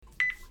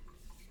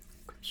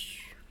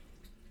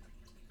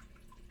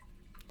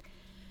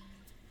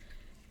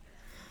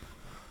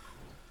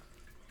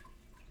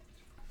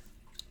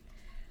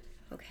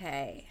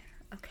Okay.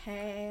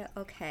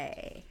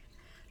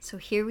 So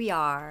here we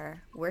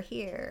are. We're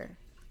here.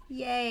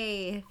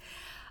 Yay.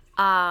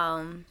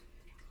 Um,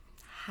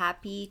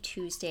 Happy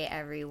Tuesday,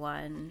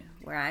 everyone.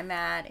 Where I'm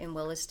at in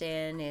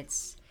Williston,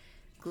 it's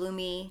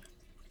gloomy.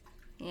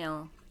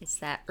 It's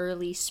that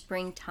early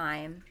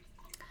springtime.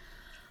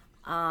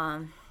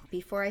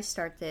 Before I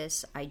start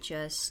this,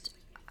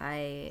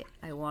 I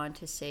want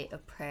to say a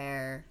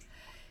prayer.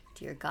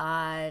 Dear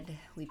God,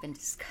 we've been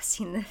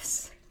discussing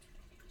this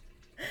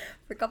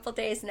for a couple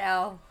days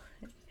now.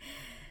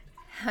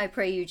 I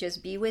pray you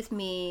just be with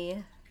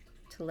me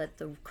to let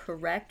the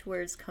correct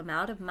words come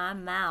out of my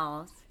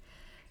mouth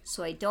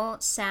so I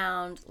don't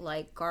sound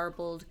like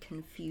garbled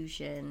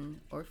confusion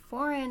or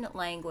foreign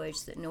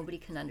language that nobody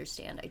can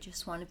understand. I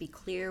just want to be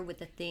clear with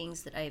the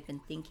things that I have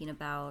been thinking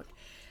about.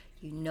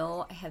 You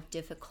know, I have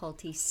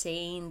difficulty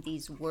saying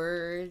these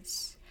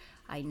words.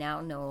 I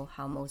now know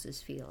how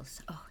Moses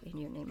feels. Oh, in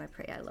your name I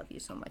pray. I love you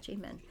so much.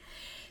 Amen.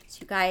 So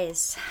you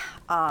guys,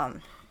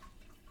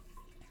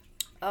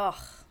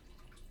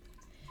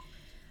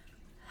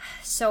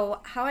 So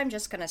how I'm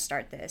just going to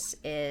start this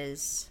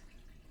is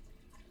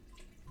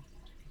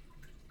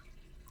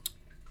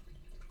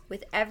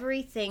with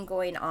everything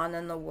going on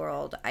in the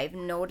world, I've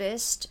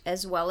noticed,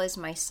 as well as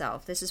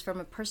myself, this is from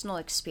a personal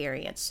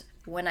experience.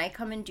 When I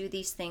come and do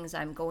these things,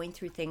 I'm going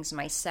through things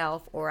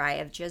myself, or I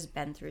have just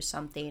been through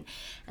something,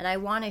 and I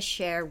want to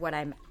share what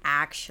I'm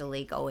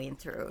actually going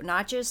through.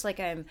 Not just like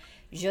I'm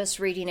just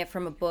reading it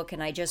from a book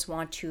and I just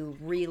want to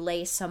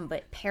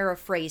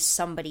paraphrase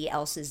somebody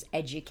else's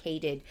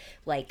educated,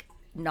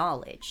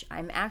 knowledge.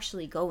 I'm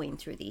actually going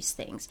through these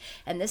things.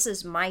 And this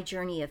is my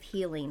journey of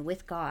healing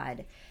with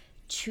God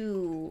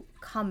to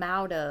come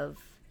out of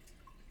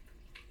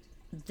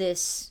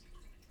this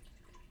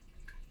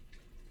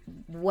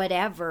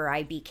whatever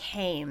I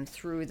became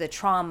through the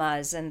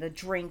traumas and the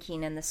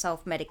drinking and the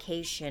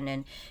self-medication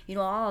and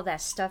all of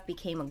that stuff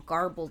became a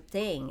garbled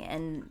thing.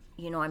 And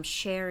I'm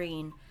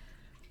sharing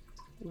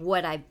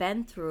what I've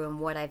been through and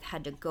what I've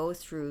had to go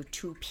through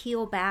to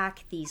peel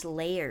back these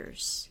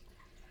layers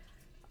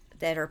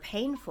that are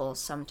painful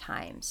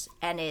sometimes.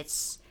 And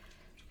it's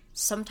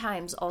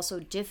sometimes also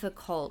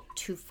difficult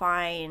to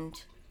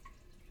find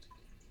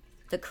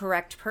the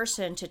correct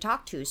person to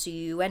talk to, so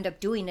you end up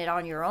doing it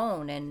on your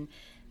own. And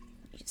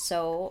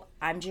so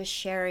I'm just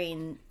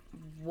sharing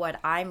what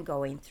I'm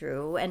going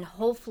through, and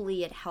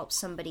hopefully it helps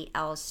somebody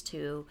else,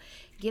 to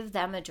give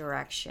them a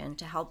direction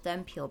to help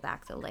them peel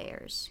back the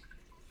layers.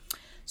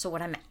 So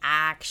what I'm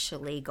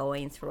actually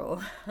going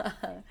through.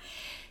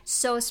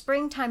 So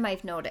springtime,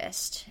 I've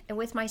noticed, and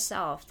with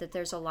myself, that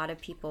there's a lot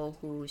of people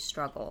who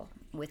struggle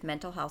with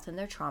mental health and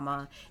their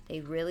trauma.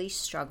 They really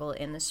struggle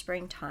in the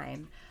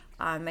springtime.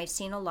 I've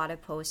seen a lot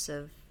of posts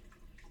of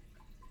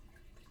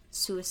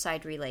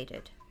suicide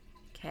related,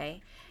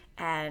 okay?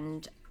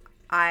 And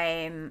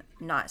I'm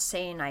not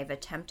saying I've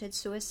attempted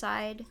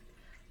suicide,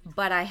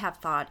 but I have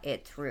thought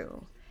it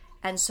through.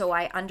 And so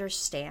I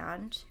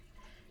understand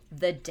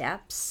the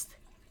depths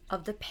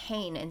of the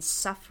pain and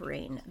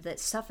suffering that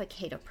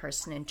suffocate a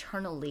person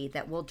internally,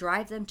 that will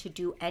drive them to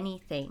do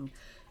anything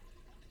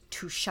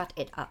to shut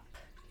it up.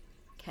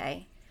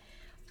 Okay?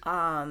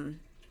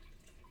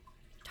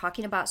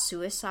 Talking about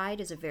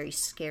suicide is a very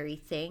scary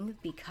thing,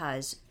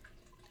 because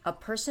a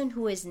person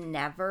who has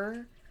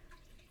never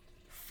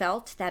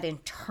felt that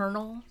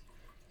internal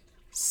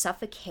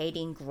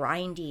suffocating,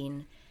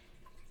 grinding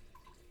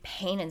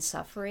pain and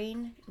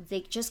suffering, they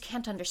just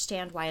can't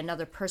understand why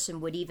another person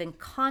would even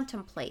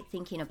contemplate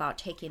thinking about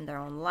taking their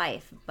own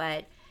life.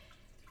 But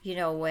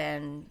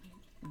when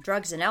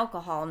drugs and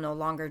alcohol no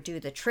longer do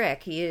the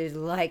trick,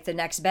 the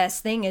next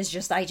best thing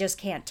is I just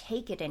can't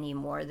take it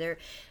anymore.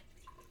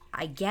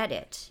 I get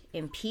it.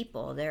 In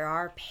people, there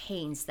are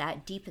pains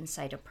that deep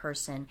inside a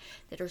person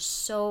that are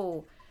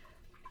so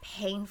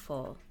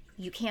painful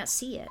you can't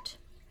see it.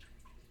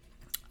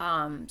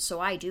 So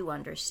I do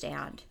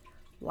understand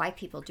why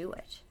people do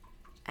it,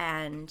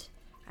 and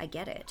I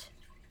get it.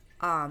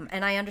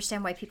 And I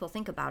understand why people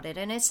think about it,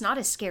 and it's not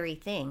a scary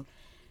thing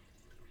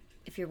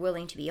if you're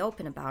willing to be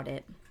open about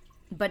it,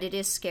 but it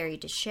is scary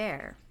to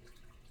share.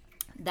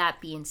 That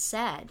being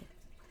said,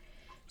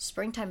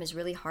 springtime is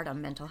really hard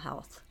on mental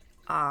health.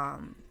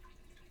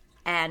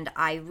 And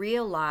I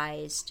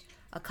realized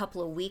a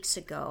couple of weeks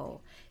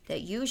ago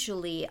that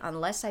usually,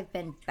 unless I've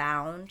been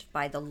bound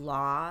by the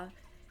law,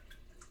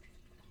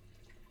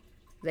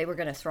 they were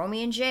going to throw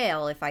me in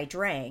jail if I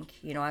drank.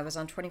 I was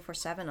on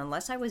 24/7.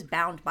 Unless I was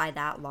bound by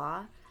that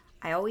law,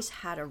 I always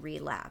had a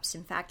relapse.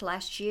 In fact,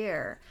 last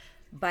year,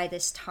 by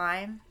this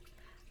time,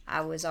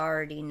 I was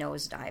already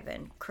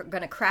nosediving.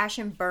 Going to crash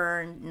and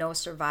burn, no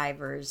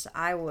survivors.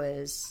 It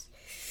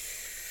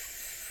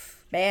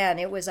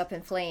was up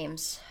in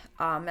flames.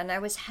 And I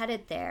was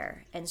headed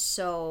there. And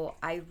so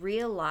I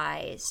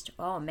realized,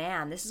 oh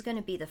man, this is going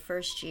to be the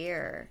first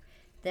year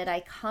that I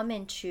come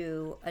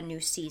into a new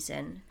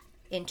season,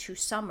 into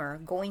summer,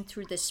 going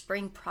through the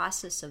spring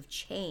process of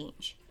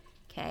change,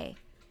 okay?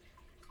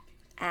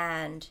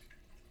 And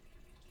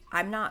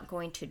I'm not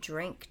going to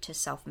drink to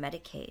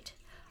self-medicate.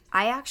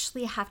 I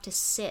actually have to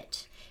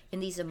sit in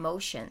these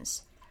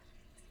emotions.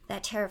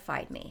 That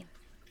terrified me.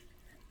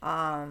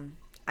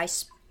 I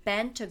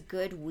spent a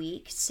good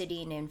week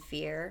sitting in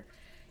fear,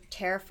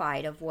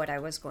 terrified of what I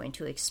was going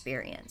to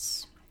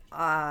experience.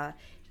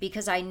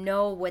 Because I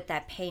know what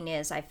that pain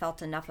is. I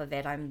felt enough of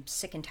it. I'm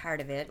sick and tired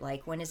of it.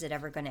 Like, when is it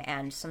ever going to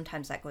end?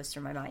 Sometimes that goes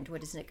through my mind.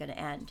 When is it going to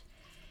end?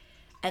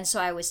 And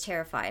so I was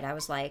terrified. I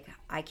was like,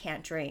 I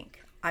can't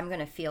drink. I'm going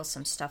to feel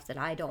some stuff that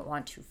I don't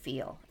want to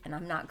feel, and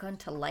I'm not going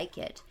to like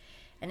it.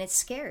 And it's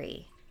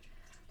scary.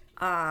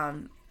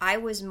 I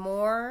was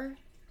more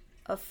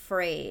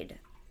afraid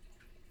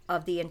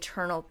of the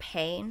internal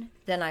pain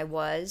than I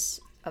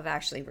was of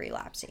actually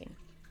relapsing.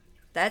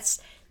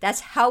 That's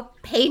how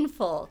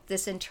painful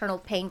this internal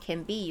pain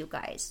can be, you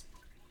guys.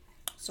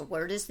 So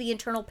where does the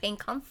internal pain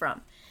come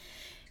from?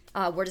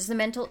 Where does the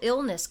mental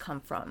illness come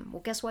from?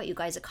 Well, guess what, you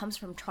guys? It comes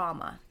from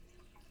trauma.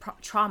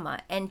 Trauma.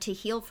 And to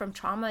heal from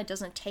trauma, it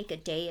doesn't take a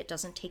day. It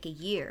doesn't take a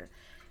year.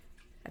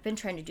 I've been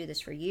trying to do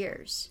this for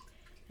years.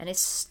 And it's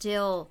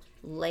still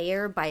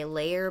layer by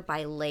layer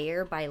by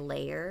layer by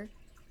layer.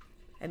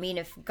 I mean,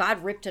 if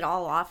God ripped it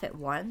all off at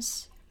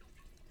once,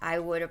 I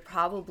would have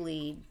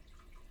probably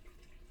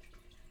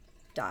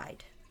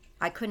died.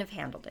 I couldn't have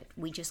handled it.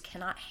 We just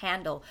cannot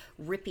handle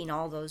ripping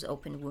all those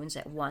open wounds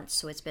at once.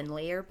 So it's been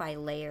layer by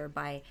layer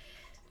by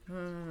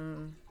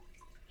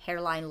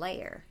hairline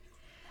layer.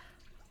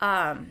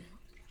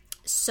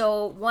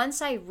 So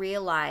once I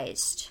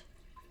realized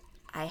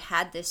I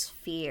had this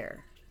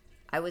fear,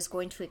 I was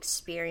going to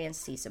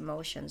experience these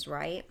emotions,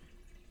 right?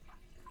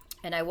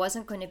 And I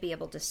wasn't going to be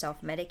able to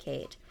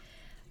self-medicate.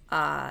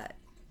 I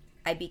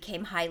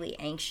became highly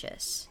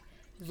anxious.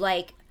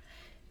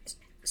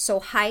 So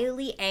a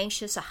highly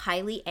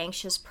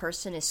anxious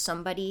person is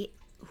somebody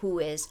who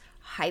is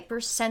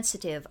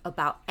hypersensitive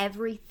about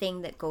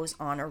everything that goes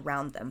on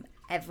around them.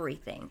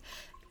 Everything.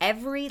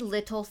 Every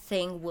little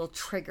thing will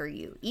trigger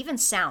you. Even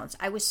sounds.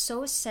 I was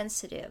so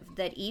sensitive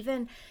that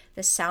even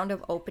the sound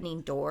of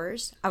opening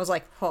doors, I was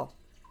like, oh.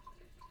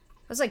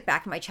 I was like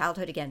back in my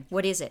childhood again.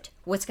 What is it?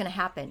 What's going to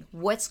happen?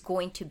 What's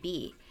going to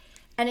be?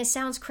 And it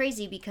sounds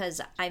crazy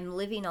because I'm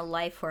living a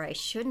life where I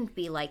shouldn't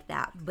be like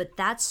that. But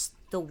that's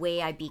the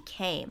way I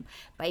became,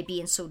 by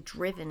being so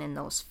driven in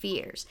those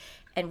fears.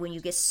 And when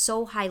you get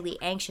so highly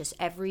anxious,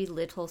 every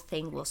little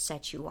thing will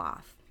set you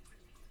off.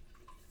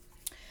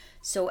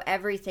 So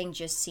everything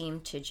just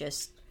seemed to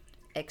just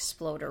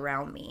explode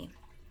around me.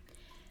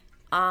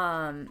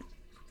 And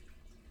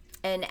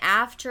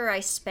after I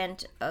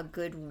spent a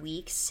good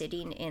week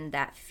sitting in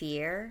that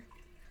fear,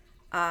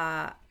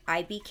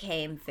 I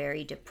became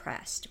very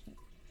depressed.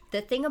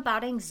 The thing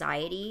about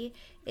anxiety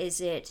is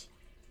it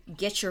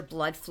gets your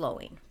blood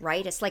flowing,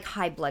 right? It's like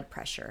high blood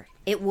pressure.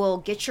 It will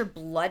get your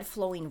blood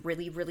flowing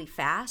really, really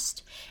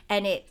fast,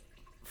 and it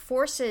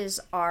forces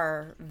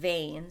our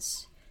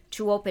veins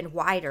to open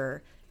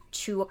wider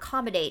to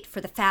accommodate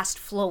for the fast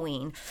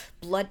flowing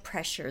blood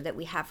pressure that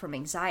we have from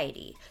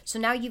anxiety. So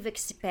now you've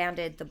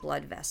expanded the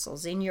blood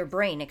vessels in your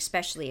brain,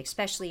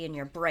 especially in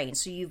your brain.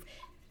 So you've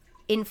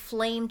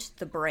inflamed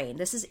the brain.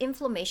 This is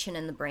inflammation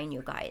in the brain,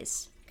 you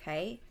guys,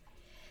 okay?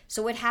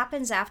 So what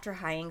happens after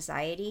high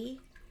anxiety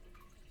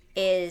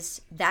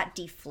is that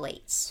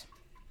deflates.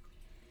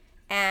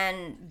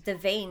 And the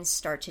veins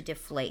start to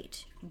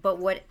deflate. But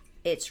what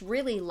it's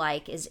really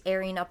like is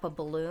airing up a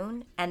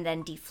balloon and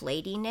then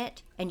deflating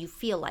it, and you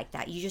feel like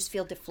that. You just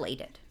feel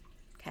deflated,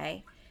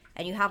 okay?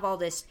 And you have all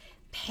this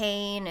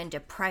pain and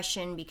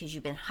depression because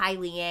you've been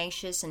highly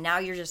anxious, and now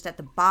you're just at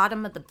the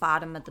bottom of the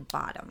bottom of the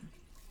bottom,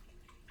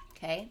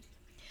 okay?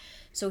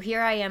 So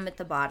here I am at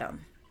the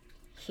bottom.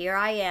 Here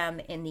I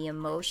am in the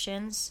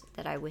emotions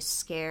that I was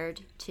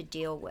scared to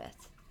deal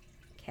with,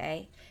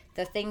 okay?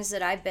 The things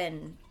that I've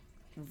been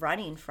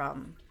running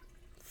from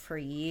for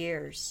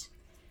years.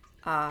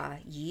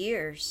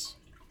 Years.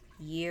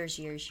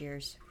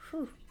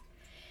 Whew.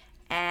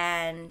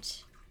 And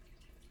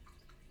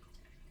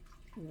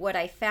what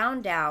I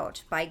found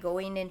out by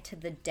going into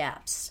the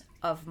depths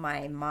of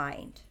my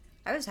mind,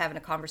 I was having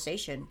a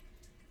conversation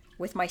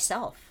with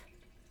myself.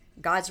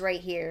 God's right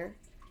here,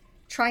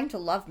 trying to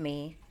love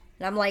me.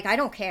 And I'm like, I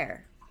don't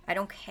care. I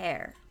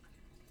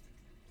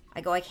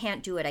go, I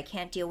can't do it. I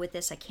can't deal with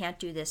this. I can't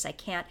do this.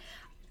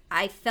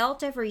 I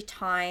felt every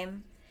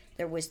time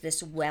there was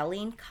this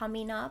welling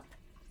coming up,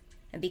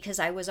 and because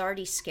I was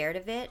already scared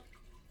of it,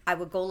 I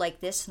would go like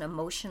this and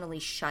emotionally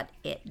shut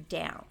it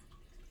down.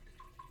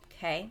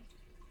 Okay?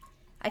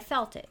 I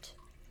felt it.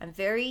 I'm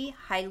very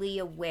highly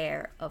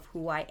aware of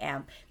who I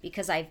am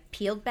because I've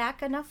peeled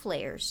back enough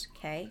layers,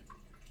 okay?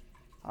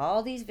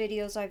 All these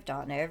videos I've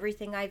done,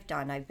 everything I've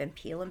done, I've been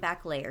peeling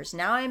back layers.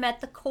 Now I'm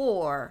at the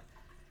core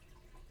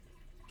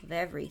of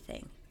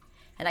everything.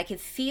 And I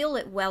could feel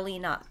it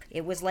welling up.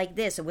 It was like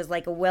this. It was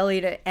like a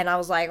welling. And I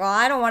was like, well,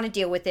 I don't want to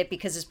deal with it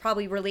because it's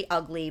probably really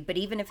ugly. But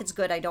even if it's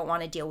good, I don't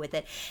want to deal with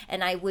it.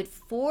 And I would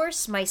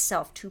force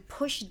myself to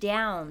push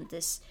down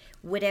this,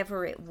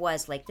 whatever it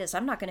was, like this.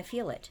 I'm not going to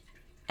feel it.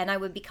 And I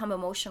would become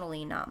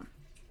emotionally numb.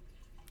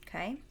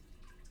 Okay?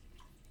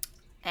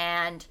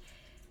 And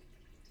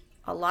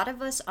A lot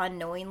of us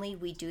unknowingly,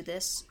 we do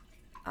this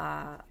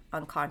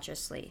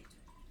unconsciously.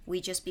 We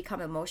just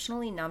become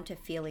emotionally numb to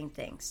feeling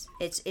things.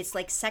 It's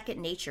like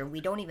second nature. We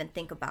don't even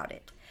think about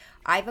it.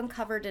 I've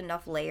uncovered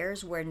enough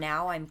layers where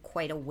now I'm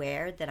quite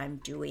aware that I'm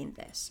doing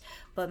this.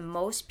 But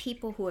most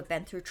people who have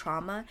been through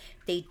trauma,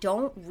 they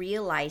don't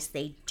realize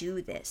they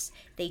do this.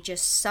 They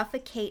just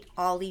suffocate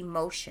all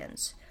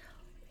emotions.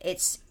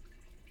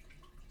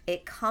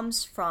 It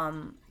comes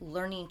from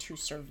learning to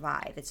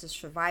survive. It's a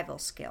survival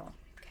skill,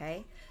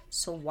 okay?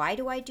 So why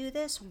do I do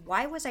this?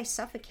 Why was I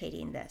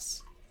suffocating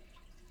this?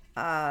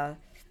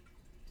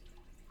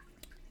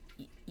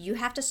 You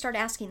have to start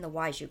asking the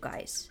whys, you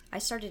guys. I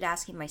started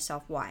asking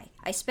myself why.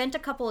 I spent a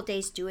couple of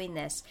days doing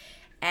this,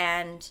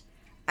 and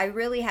I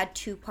really had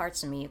two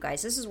parts of me, you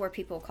guys. This is where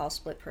people call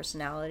split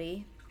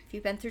personality. If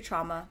you've been through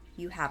trauma,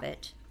 you have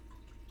it,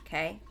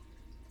 okay?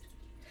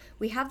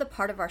 We have the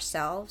part of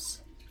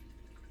ourselves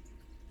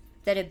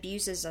that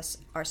abuses us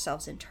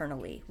ourselves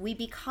internally. We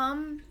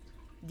become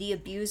the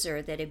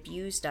abuser that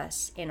abused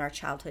us in our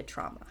childhood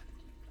trauma.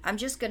 I'm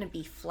just going to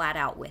be flat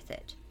out with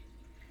it.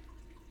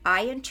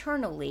 I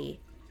internally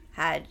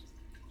had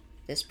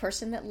this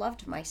person that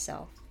loved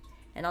myself,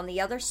 and on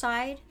the other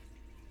side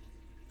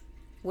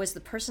was the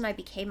person I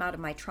became out of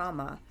my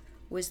trauma,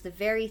 was the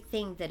very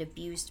thing that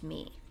abused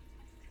me.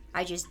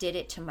 I just did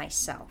it to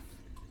myself,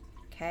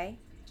 okay?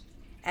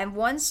 And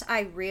once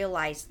I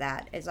realized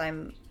that, as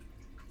I'm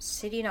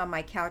sitting on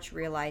my couch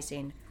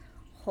realizing,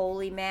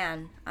 holy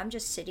man, I'm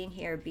just sitting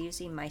here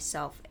abusing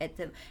myself. At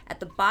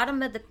the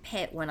bottom of the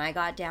pit, when I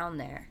got down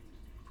there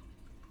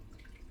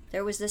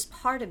was this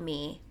part of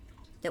me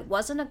that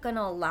wasn't going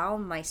to allow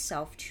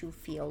myself to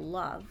feel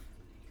love.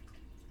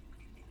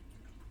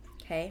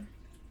 Okay?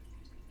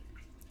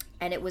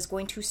 And it was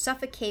going to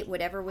suffocate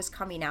whatever was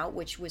coming out,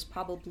 which was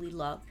probably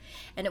love.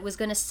 And it was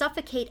going to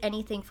suffocate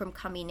anything from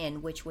coming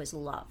in, which was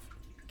love.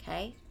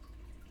 Okay?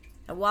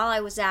 And while I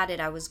was at it,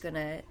 I was going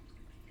to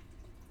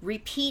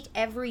repeat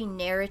every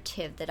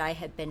narrative that I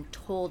had been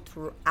told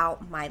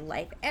throughout my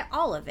life,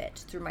 all of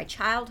it, through my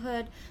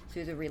childhood,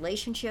 through the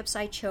relationships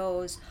I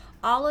chose,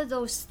 all of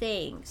those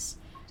things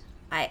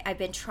I've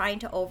been trying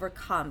to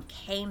overcome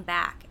came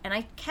back. And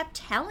I kept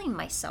telling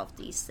myself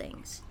these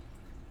things.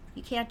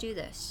 You can't do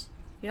this.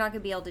 You're not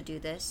going to be able to do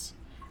this.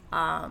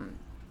 A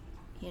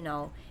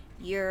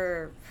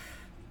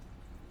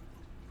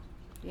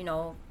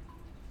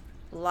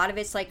lot of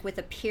it's like with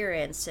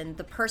appearance and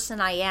the person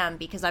I am,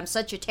 because I'm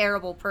such a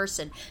terrible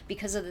person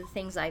because of the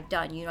things I've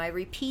done. I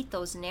repeat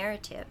those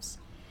narratives.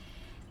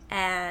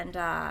 And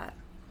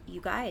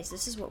you guys,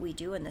 this is what we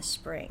do in the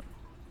spring.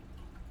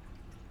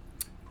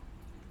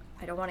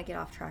 I don't want to get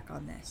off track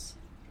on this.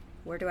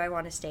 Where do I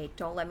want to stay?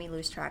 Don't let me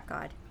lose track,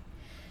 God.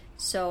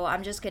 So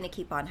I'm just going to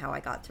keep on how I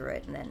got through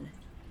it.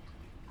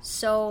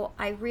 So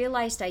I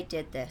realized I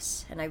did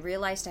this, and I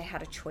realized I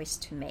had a choice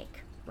to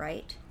make,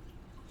 right?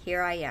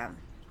 Here I am.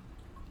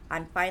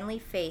 I'm finally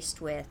faced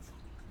with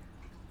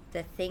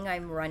the thing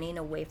I'm running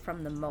away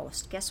from the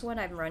most. Guess what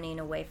I'm running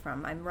away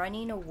from? I'm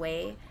running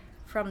away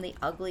from the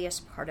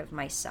ugliest part of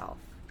myself.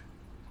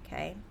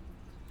 Okay?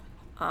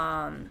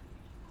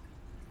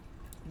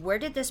 Where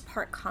did this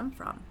part come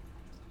from?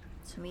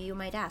 Some of you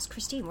might ask,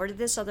 Christine, where did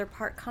this other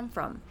part come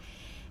from?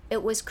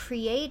 It was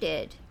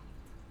created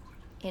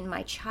in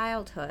my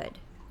childhood.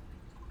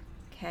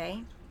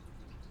 Okay?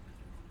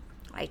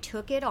 I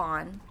took it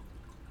on.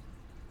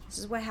 This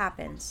is what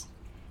happens.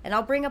 And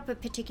I'll bring up a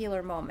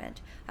particular moment.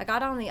 I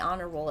got on the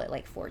honor roll at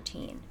like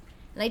 14.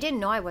 And I didn't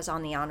know I was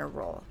on the honor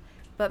roll.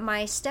 But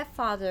my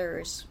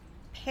stepfather's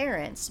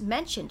parents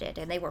mentioned it,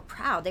 and they were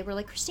proud. They were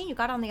like, Christine, you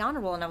got on the honor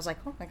roll. And I was like,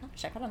 oh my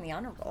gosh, I got on the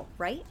honor roll,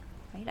 right?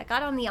 I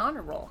got on the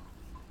honor roll.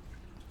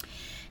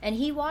 And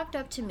he walked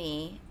up to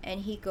me,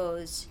 and he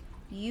goes,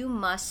 you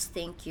must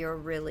think you're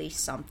really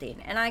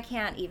something. And I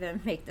can't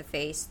even make the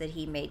face that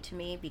he made to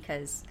me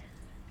because...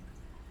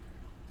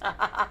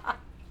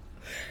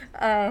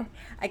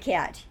 I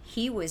can't.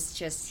 He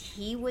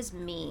was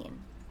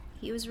mean.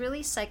 He was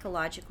really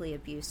psychologically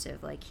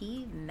abusive. Like,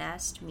 he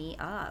messed me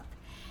up.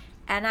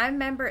 And I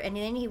remember, and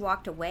then he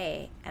walked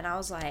away, and I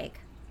was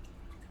like,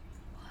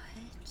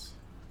 what?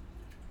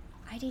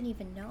 I didn't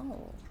even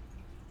know.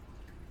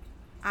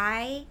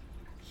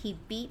 He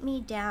beat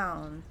me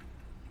down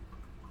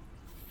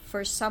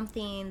for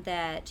something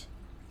that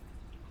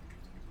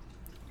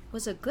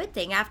was a good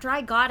thing. After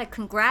I got a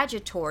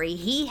congratulatory,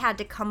 he had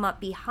to come up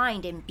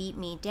behind and beat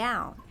me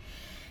down.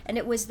 And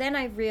it was then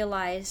I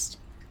realized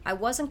I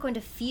wasn't going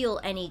to feel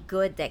any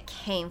good that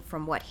came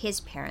from what his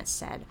parents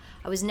said.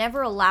 I was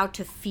never allowed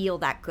to feel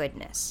that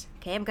goodness.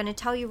 Okay, I'm going to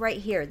tell you right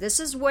here. This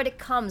is what it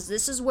comes.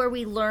 This is where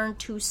we learn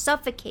to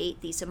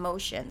suffocate these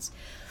emotions.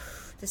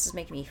 This is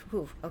making me,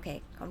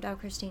 okay, calm down,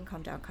 Christine,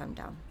 calm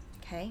down,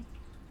 okay?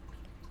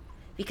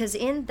 Because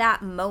in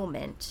that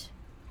moment,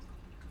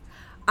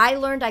 I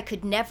learned I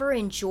could never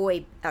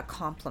enjoy a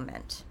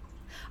compliment.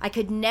 I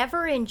could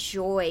never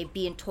enjoy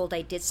being told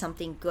I did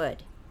something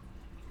good.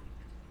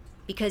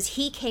 Because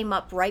he came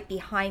up right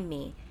behind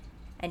me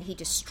and he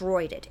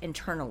destroyed it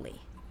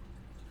internally.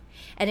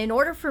 And in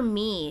order for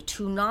me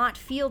to not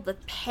feel the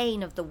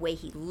pain of the way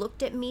he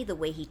looked at me, the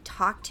way he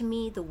talked to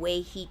me, the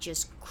way he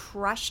just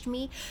crushed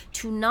me,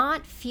 to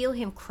not feel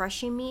him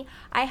crushing me,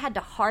 I had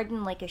to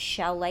harden like a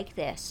shell like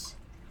this,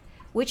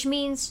 which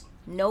means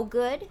no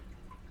good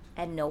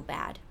and no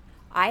bad.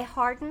 I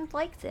hardened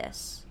like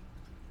this,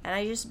 and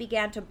I just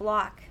began to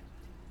block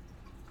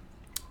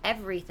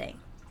everything.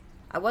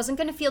 I wasn't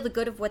going to feel the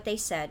good of what they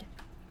said.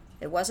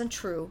 It wasn't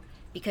true,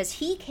 because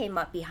he came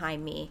up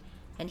behind me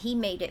and he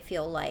made it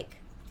feel like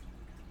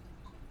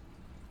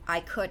I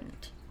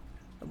couldn't.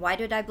 Why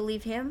did I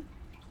believe him?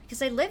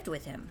 Because I lived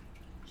with him.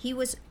 He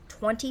was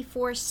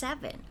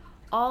 24/7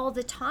 all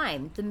the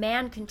time. The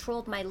man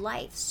controlled my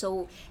life.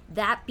 So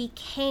that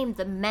became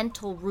the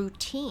mental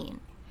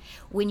routine.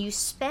 When you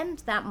spend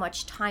that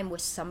much time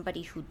with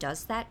somebody who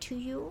does that to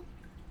you,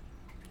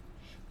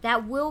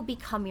 that will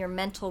become your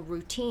mental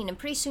routine, and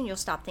pretty soon you'll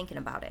stop thinking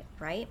about it,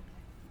 right?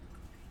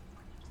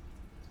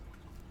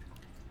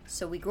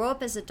 So we grow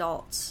up as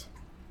adults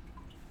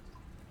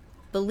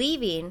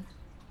believing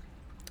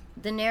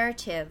the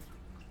narrative.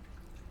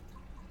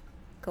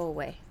 Go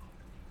away.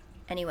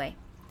 Anyway,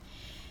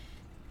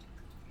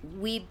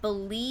 we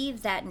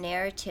believe that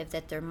narrative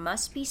that there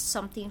must be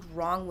something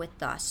wrong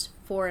with us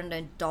for an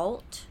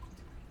adult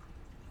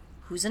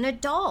who's an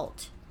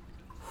adult,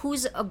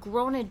 who's a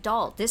grown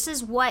adult. This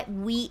is what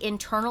we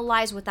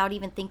internalize without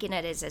even thinking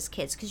it is as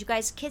kids. Because you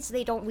guys, kids,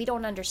 we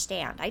don't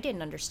understand. I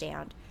didn't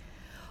understand.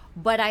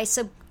 But I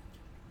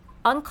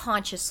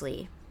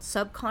unconsciously,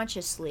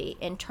 subconsciously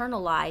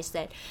internalized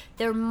that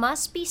there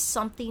must be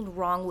something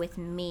wrong with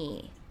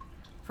me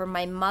for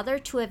my mother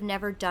to have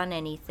never done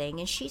anything,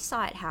 and she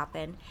saw it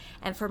happen,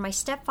 and for my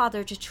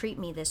stepfather to treat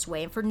me this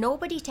way, and for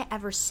nobody to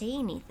ever say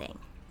anything.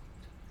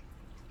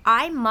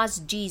 I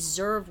must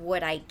deserve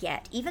what I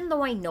get, even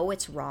though I know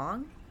it's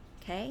wrong,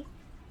 okay?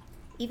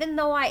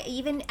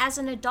 Even as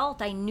an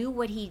adult, I knew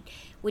what he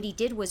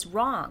did was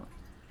wrong,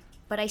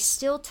 but I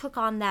still took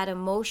on that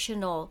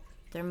emotional,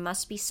 there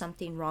must be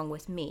something wrong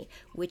with me,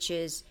 which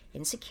is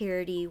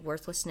insecurity,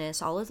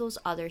 worthlessness, all of those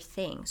other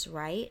things,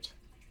 right?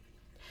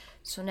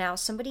 So now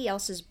somebody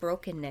else's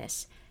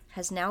brokenness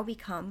has now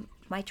become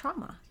my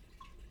trauma.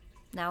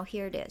 Now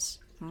here it is,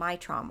 my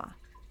trauma.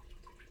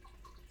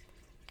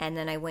 And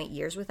then I went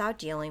years without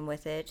dealing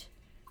with it,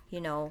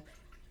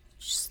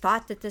 just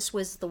thought that this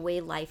was the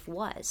way life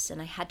was,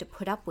 and I had to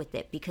put up with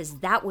it because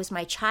that was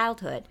my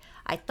childhood.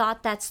 I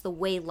thought that's the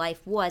way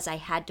life was. I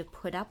had to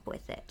put up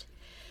with it.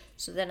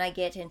 So then I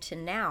get into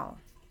now,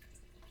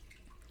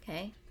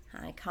 okay?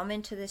 I come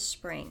into this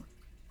spring,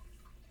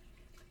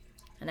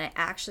 and I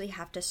actually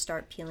have to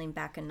start peeling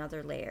back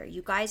another layer.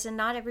 You guys, and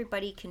not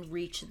everybody can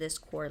reach this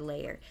core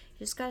layer.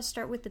 You just got to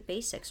start with the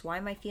basics. Why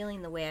am I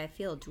feeling the way I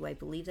feel? Do I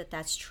believe that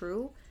that's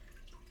true?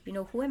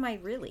 Who am I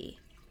really?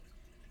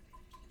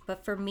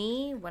 But for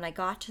me, when I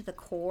got to the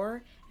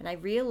core and I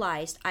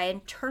realized I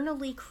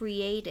internally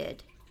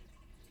created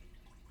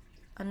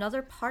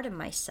another part of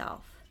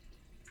myself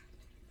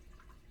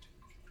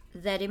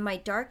that in my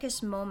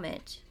darkest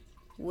moment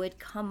would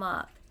come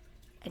up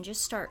and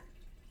just start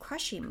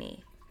crushing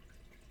me.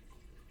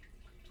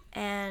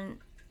 And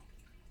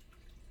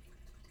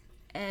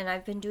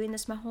I've been doing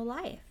this my whole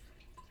life,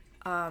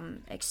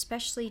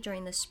 especially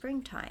during the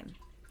springtime.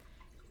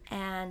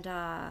 And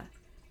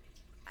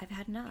I've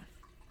had enough.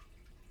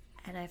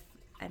 And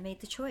I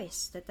made the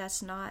choice that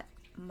that's not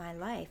my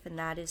life, and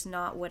that is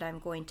not what I'm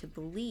going to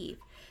believe.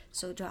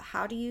 So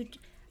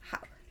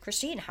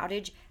Christine, how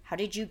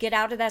did you get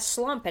out of that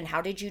slump, and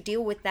how did you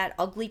deal with that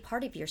ugly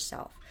part of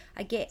yourself?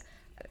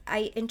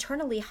 I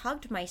internally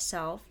hugged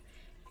myself,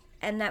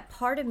 and that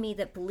part of me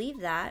that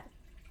believed that,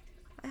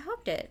 I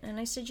hugged it, and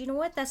I said, you know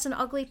what? That's an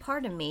ugly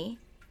part of me.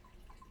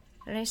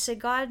 And I said,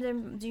 God,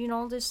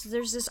 there's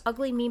this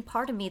ugly, mean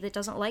part of me that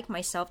doesn't like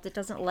myself, that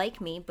doesn't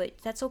like me, but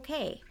that's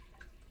okay.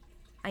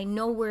 I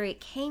know where it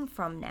came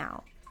from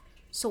now,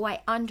 so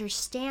I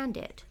understand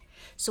it.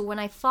 So when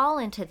I fall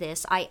into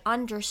this, I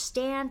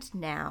understand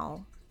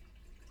now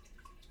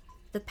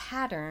the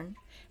pattern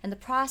and the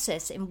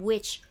process in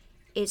which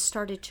it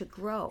started to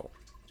grow.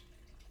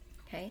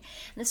 Okay?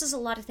 And this is a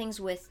lot of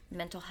things with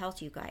mental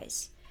health, you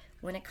guys.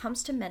 When it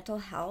comes to mental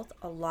health,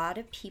 a lot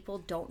of people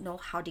don't know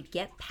how to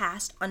get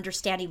past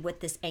understanding what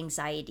this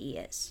anxiety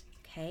is.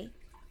 Okay?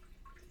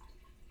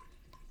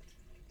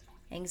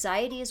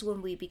 Anxiety is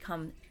when we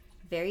become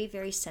very,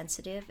 very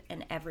sensitive,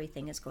 and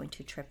everything is going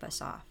to trip us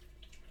off.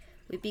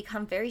 We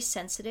become very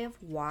sensitive.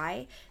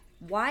 Why?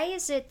 Why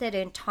is it that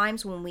in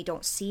times when we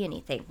don't see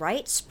anything,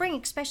 right?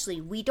 Spring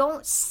especially, we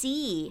don't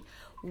see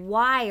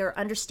why or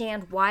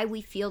understand why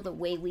we feel the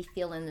way we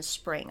feel in the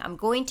spring. I'm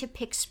going to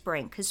pick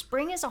spring because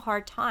spring is a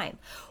hard time.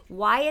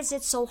 Why is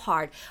it so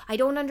hard? I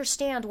don't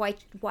understand why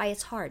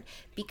it's hard.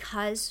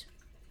 Because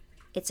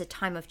it's a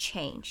time of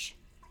change.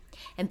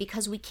 And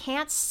because we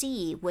can't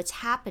see what's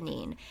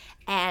happening,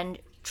 and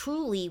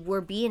truly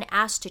we're being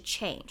asked to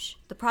change,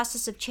 the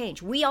process of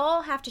change. We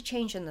all have to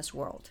change in this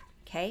world,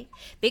 okay?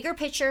 Bigger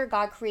picture,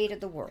 God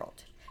created the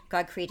world.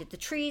 God created the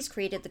trees,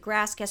 created the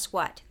grass. Guess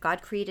what?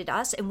 God created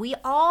us, and we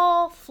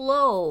all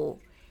flow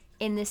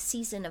in this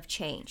season of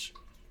change.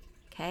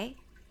 Okay?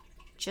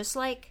 Just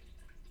like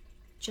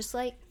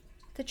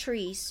the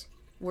trees.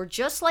 We're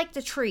just like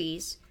the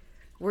trees.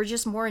 We're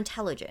just more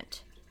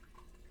intelligent.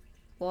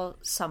 Well,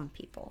 some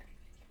people.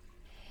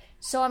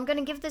 So I'm going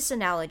to give this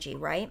analogy,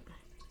 right?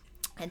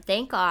 And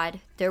thank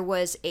God there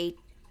was a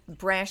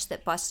branch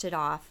that busted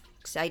off,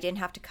 because I didn't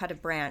have to cut a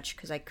branch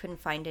because I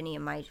couldn't find any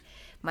of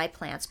my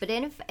plants. But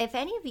if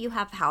any of you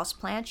have house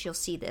plants, you'll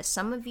see this.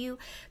 Some of you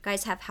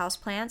guys have house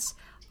plants.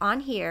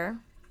 On here,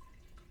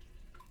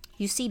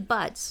 you see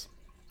buds.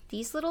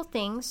 These little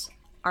things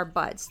are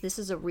buds. This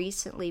is a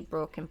recently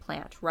broken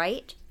plant,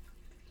 right?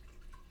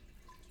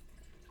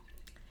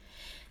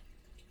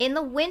 In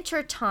the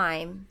winter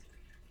time,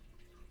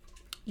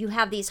 you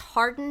have these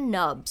hardened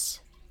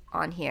nubs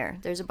on here.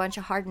 There's a bunch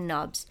of hardened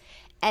nubs,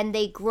 and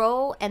they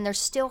grow and they're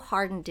still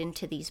hardened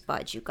into these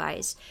buds, you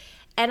guys.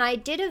 And I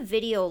did a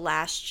video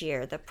last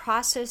year, the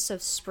process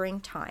of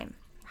springtime,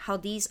 how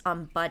these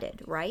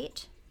budded,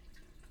 right?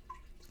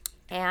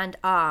 And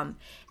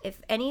if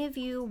any of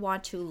you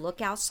want to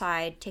look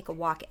outside, take a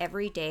walk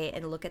every day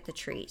and look at the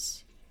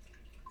trees.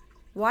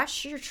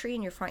 Watch your tree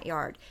in your front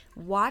yard.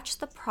 Watch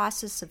the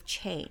process of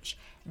change.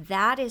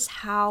 That is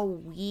how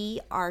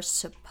we are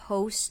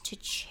supposed to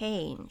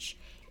change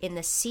in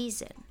the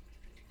season.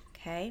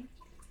 Okay?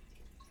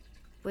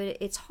 But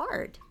it's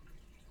hard.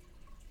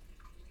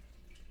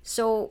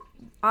 So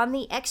on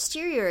the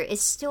exterior,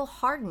 it's still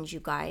hardened, you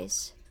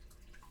guys.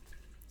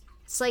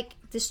 It's like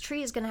this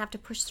tree is going to have to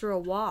push through a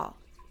wall.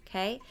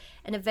 Okay?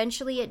 And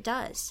eventually it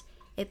does.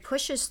 It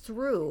pushes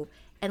through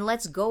and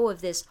lets go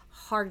of this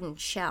hardened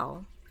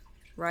shell.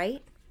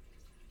 Right?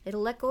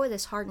 It'll let go of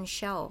this hardened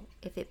shell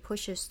if it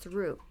pushes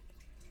through.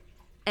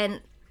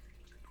 And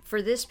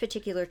for this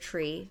particular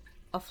tree,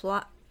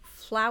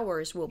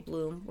 flowers will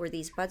bloom where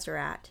these buds are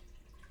at.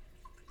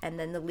 And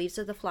then the leaves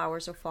of the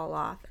flowers will fall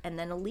off, and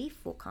then a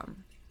leaf will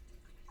come.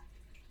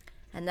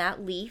 And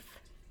that leaf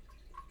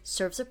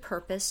serves a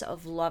purpose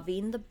of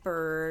loving the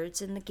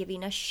birds and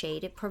giving us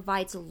shade. It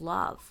provides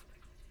love,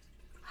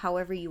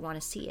 however you want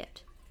to see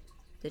it.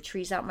 The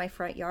trees out in my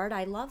front yard,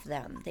 I love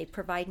them. They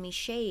provide me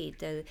shade,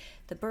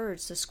 the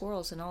birds, the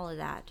squirrels, and all of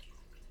that.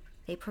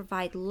 They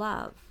provide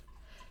love.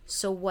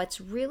 So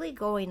what's really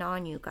going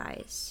on, you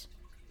guys,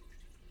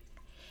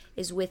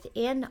 is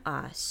within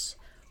us,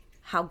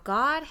 how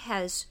God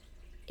has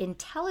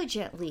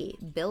intelligently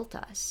built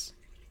us,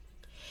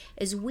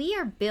 is we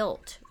are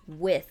built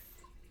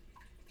with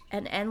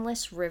an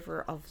endless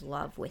river of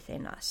love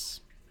within us.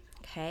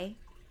 Okay?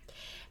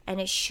 And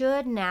it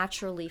should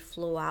naturally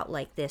flow out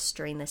like this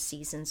during the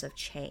seasons of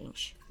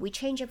change. We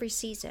change every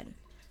season.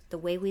 The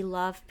way we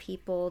love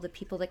people, the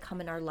people that come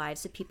in our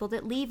lives, the people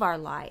that leave our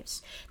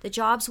lives, the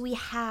jobs we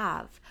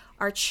have,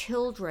 our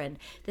children,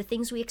 the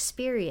things we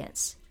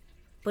experience.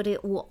 But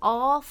it will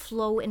all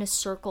flow in a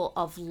circle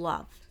of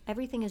love.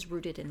 Everything is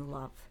rooted in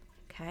love.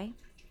 Okay?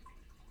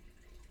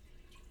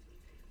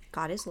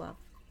 God is love.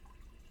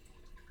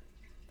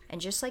 And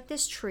just like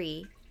this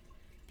tree,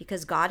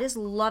 because God is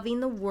loving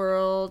the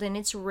world and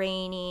it's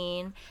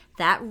raining,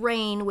 that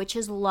rain, which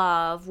is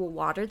love, will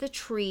water the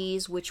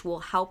trees, which will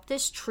help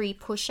this tree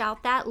push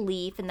out that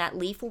leaf, and that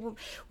leaf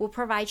will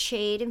provide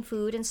shade and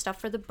food and stuff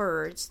for the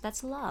birds.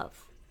 That's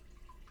love.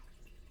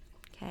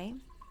 Okay?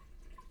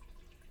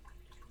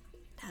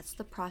 That's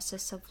the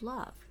process of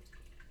love.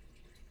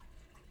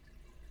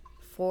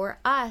 For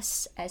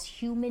us as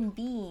human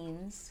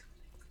beings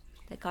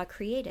that God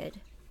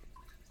created,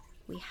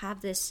 we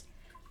have this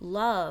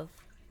love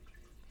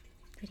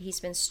that He's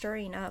been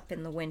stirring up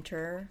in the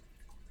winter.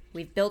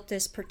 We've built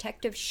this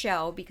protective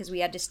shell because we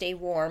had to stay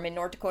warm. In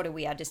North Dakota,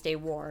 we had to stay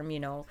warm,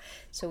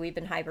 So we've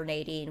been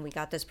hibernating. We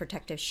got this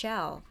protective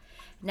shell.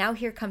 Now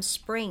here comes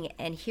spring,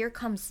 and here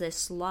comes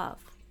this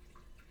love.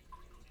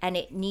 And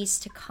it needs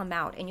to come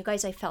out. And you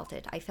guys, I felt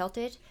it. I felt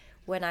it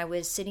when I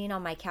was sitting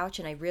on my couch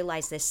and I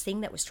realized this thing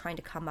that was trying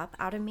to come up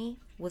out of me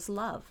was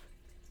love.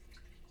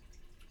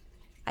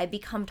 I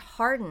become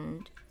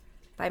hardened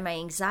by my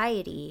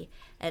anxiety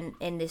and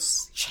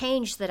this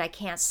change that I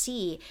can't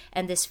see,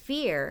 and this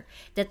fear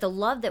that the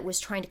love that was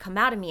trying to come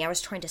out of me, I was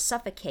trying to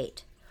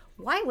suffocate.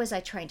 Why was I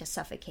trying to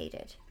suffocate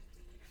it?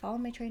 Follow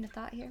my train of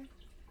thought here?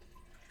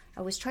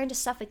 I was trying to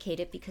suffocate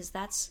it because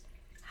that's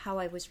how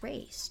I was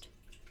raised.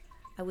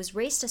 I was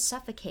raised to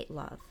suffocate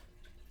love.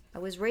 I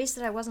was raised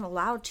that I wasn't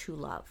allowed to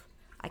love.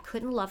 I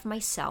couldn't love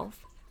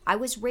myself. I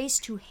was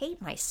raised to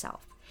hate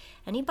myself.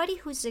 Anybody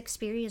who's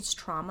experienced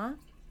trauma,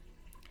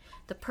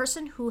 the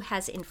person who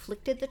has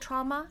inflicted the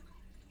trauma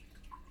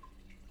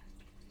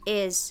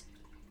is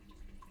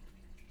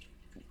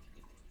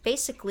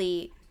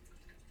basically,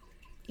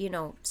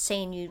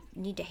 saying you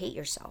need to hate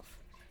yourself.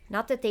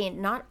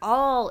 Not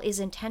all is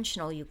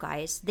intentional, you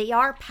guys. They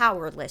are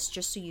powerless,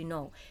 just so you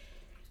know.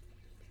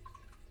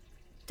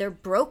 They're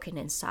broken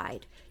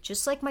inside.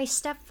 Just like my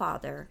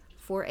stepfather,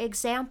 for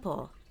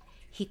example.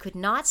 He could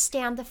not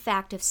stand the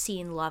fact of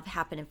seeing love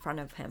happen in front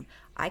of him.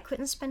 I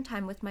couldn't spend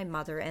time with my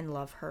mother and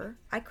love her.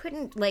 I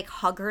couldn't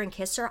hug her and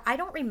kiss her. I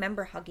don't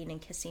remember hugging and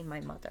kissing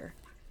my mother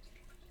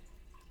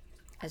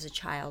as a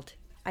child.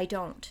 I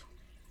don't.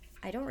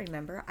 I don't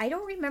remember. I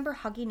don't remember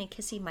hugging and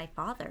kissing my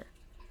father.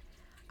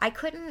 I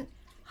couldn't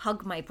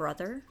hug my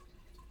brother.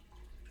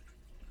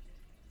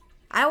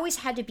 I always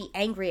had to be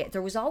angry.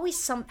 There was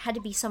always had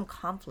to be some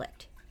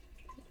conflict,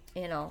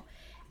 you know.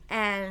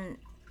 And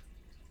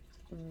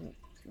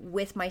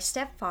with my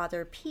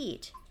stepfather,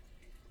 Pete,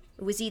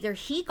 it was either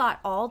he got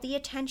all the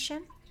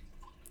attention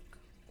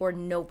or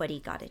nobody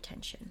got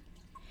attention.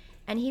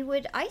 And he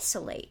would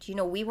isolate. You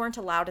know, we weren't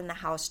allowed in the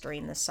house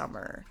during the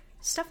summer.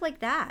 Stuff like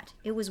that.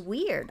 It was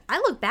weird. I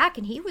look back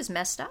and he was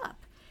messed up.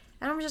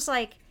 And I'm just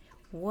like,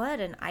 what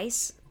an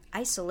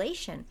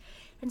isolation.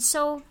 And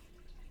so,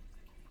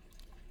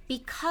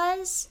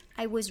 because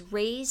I was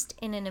raised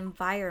in an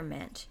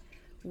environment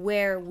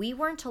where we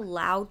weren't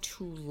allowed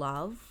to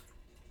love,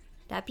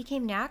 that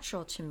became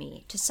natural to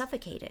me, to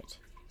suffocate it.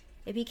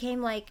 It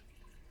became like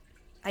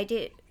I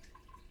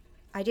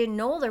didn't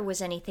know there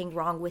was anything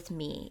wrong with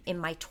me in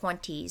my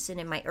 20s and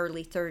in my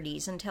early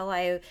 30s until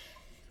I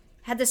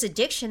had this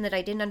addiction that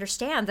I didn't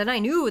understand. Then I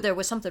knew there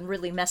was something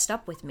really messed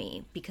up with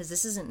me because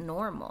this isn't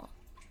normal.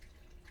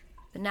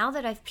 But now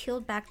that I've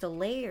peeled back the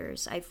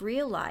layers, I've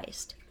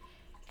realized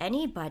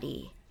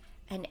anybody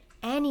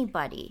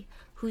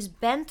who's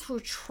been through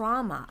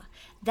trauma,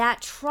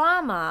 that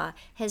trauma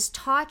has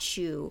taught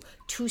you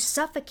to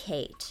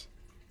suffocate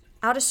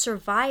out of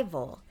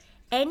survival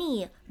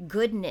any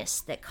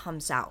goodness that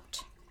comes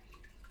out.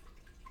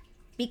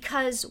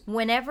 Because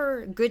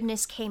whenever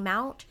goodness came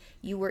out,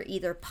 you were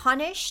either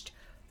punished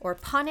or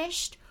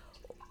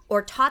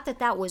taught that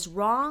that was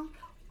wrong,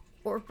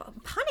 or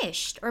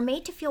punished or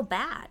made to feel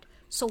bad.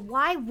 So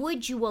why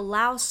would you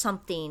allow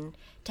something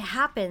to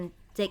happen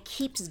that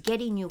keeps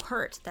getting you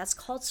hurt? That's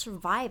called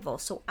survival.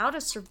 So out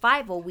of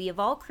survival, we have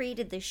all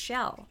created this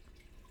shell.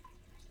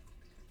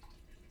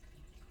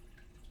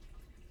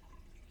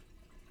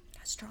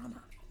 That's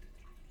trauma.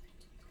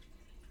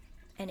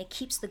 And it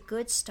keeps the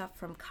good stuff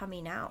from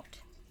coming out.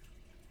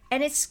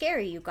 And it's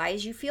scary, you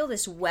guys. You feel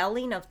this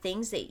welling of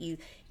things that you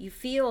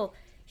feel,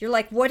 you're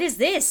like, what is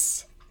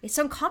this? It's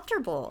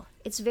uncomfortable.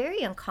 It's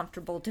very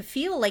uncomfortable to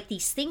feel like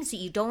these things that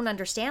you don't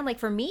understand. Like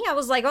for me, I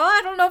was like, oh,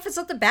 I don't know if it's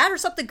something bad or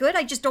something good.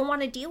 I just don't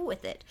want to deal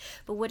with it.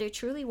 But what it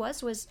truly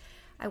was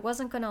I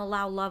wasn't going to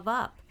allow love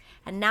up.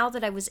 And now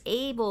that I was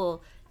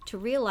able to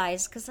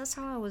realize, because that's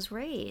how I was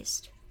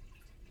raised.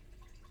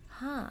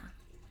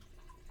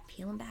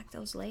 Peeling back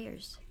those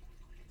layers.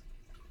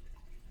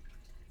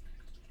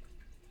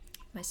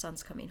 My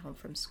son's coming home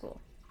from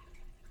school.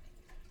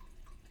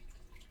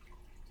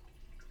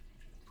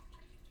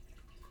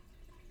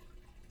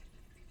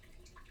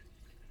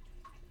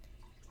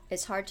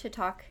 It's hard to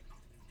talk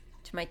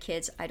to my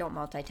kids. I don't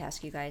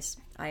multitask, you guys.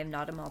 I am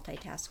not a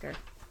multitasker.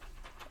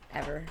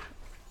 Ever.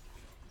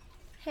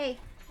 Hey.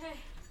 Hey.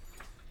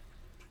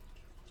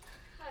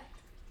 Hi.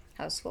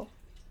 How's school?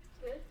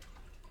 Good.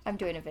 I'm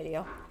doing a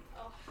video.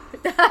 Oh.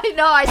 I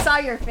know, I saw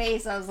your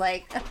face. I was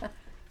like...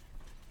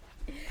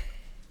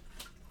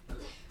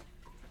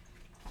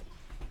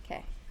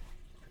 Okay.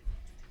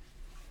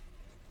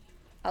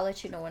 I'll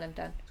let you know when I'm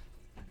done.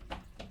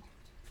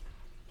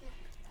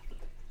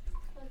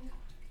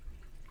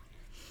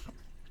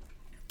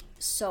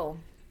 So,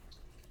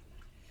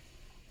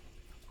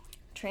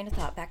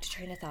 back to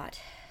train of thought.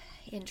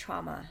 In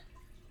trauma,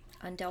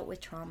 undealt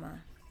with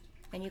trauma.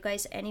 And you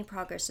guys, any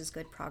progress is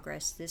good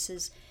progress. This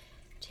has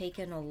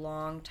taken a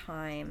long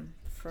time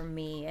for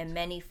me and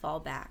many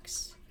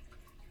fallbacks.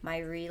 My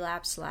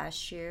relapse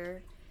last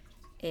year,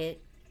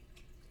 it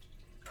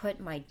put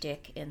my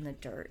dick in the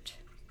dirt.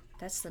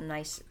 That's the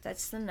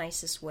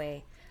nicest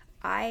way.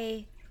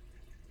 I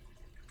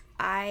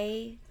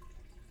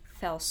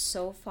fell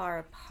so far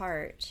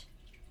apart.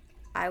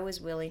 I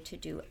was willing to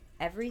do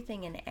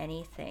everything and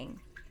anything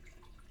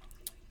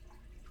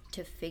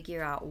to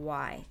figure out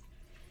why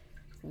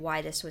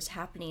this was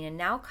happening. And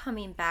now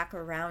coming back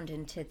around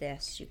into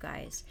this, you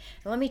guys.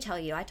 And let me tell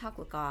you, I talk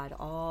with God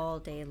all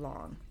day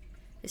long.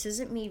 This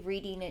isn't me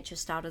reading it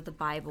just out of the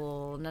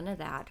Bible, none of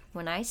that.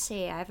 When I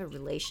say I have a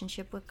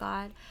relationship with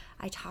God,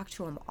 I talk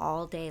to him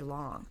all day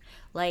long.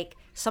 Like,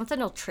 something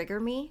will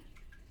trigger me,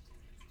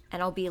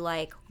 and I'll be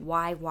like,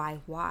 why?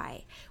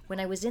 When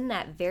I was in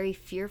that very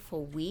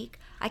fearful week,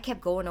 I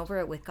kept going over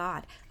it with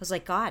God. I was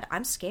like, God,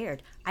 I'm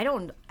scared. I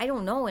don't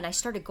know. And I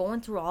started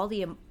going through all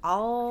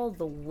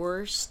the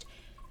worst,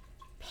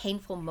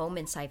 painful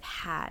moments I've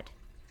had.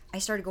 I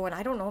started going,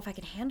 I don't know if I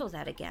can handle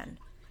that again.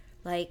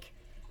 Like,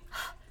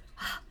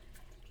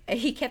 and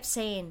he kept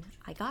saying,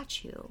 I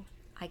got you.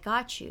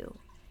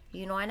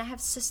 You know, and I have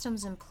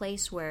systems in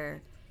place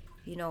where,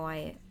 you know,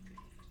 I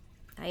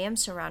am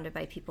surrounded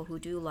by people who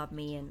do love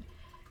me, and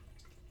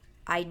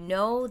I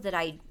know that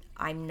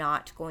I'm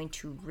not going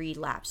to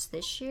relapse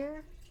this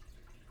year.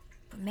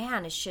 But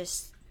man, it's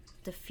just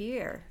the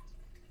fear.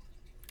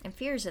 And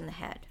fear's in the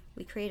head.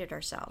 We create it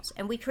ourselves.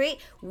 And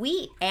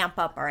we amp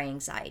up our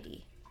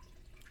anxiety.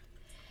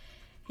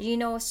 You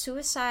know,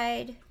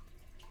 suicide,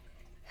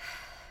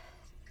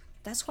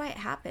 that's why it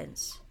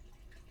happens.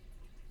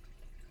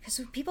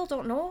 Because people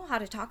don't know how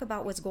to talk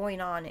about what's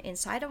going on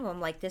inside of them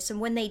like this. And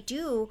when they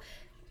do,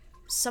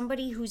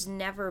 somebody who's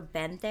never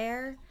been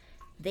there,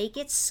 they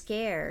get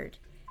scared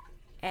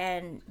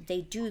and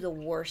they do the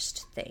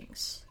worst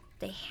things.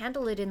 They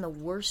handle it in the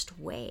worst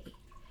way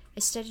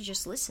instead of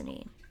just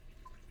listening.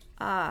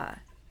 I've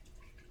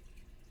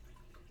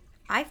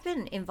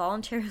been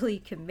involuntarily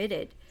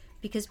committed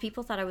because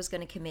people thought I was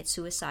going to commit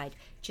suicide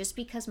just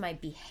because my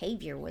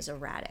behavior was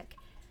erratic.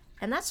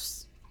 And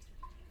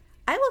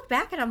I look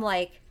back and I'm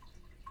like,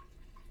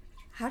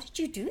 how did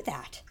you do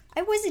that?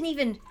 I wasn't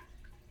even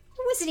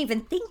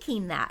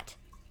thinking that.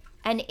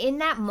 And in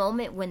that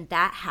moment when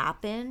that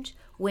happened,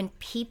 when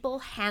people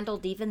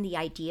handled even the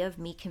idea of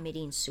me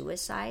committing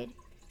suicide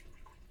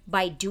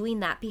by doing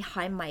that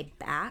behind my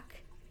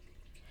back,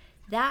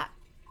 that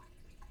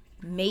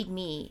made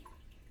me,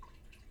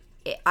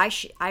 I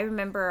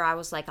remember I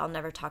was like, I'll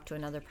never talk to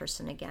another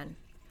person again.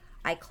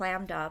 I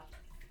clammed up.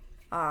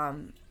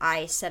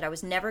 I said I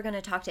was never going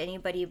to talk to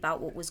anybody about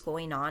what was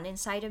going on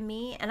inside of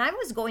me. And I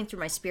was going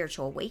through my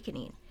spiritual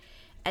awakening.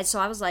 And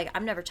so I was like,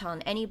 I'm never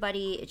telling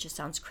anybody. It just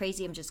sounds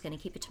crazy. I'm just going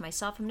to keep it to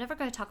myself. I'm never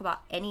going to talk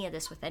about any of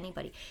this with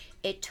anybody.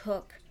 It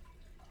took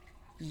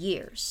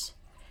years.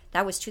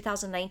 That was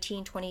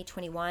 2019,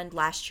 2021.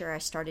 Last year I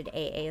started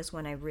AA is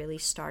when I really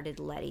started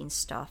letting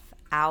stuff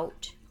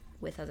out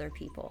with other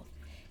people.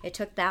 It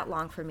took that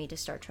long for me to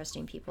start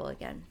trusting people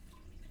again.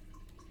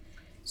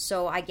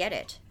 So I get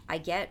it. I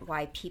get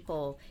why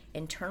people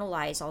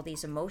internalize all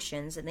these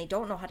emotions and they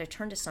don't know how to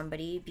turn to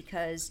somebody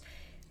because,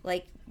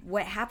 like,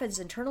 what happens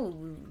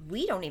internally,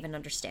 we don't even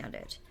understand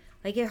it.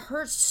 Like, it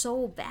hurts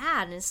so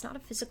bad and it's not a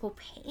physical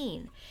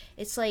pain.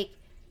 It's like,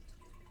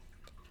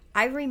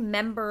 I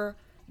remember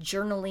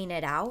journaling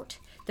it out.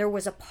 There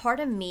was a part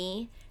of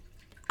me,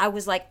 I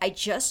was like, I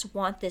just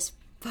want this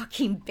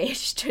fucking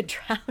bitch to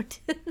drown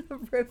in the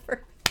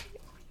river.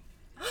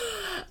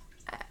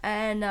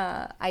 And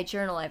I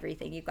journal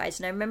everything, you guys.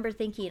 And I remember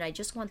thinking, I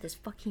just want this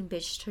fucking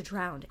bitch to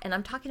drown. And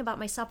I'm talking about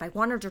myself. I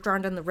want her to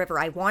drown in the river.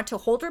 I want to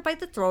hold her by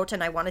the throat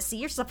and I want to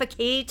see her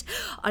suffocate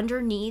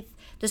underneath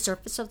the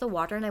surface of the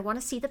water. And I want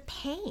to see the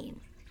pain.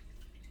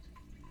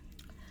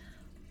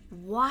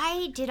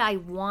 Why did I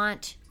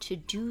want to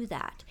do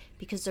that?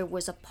 Because there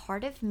was a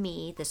part of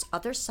me, this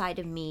other side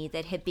of me,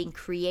 that had been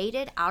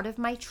created out of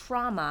my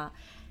trauma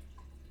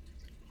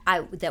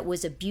that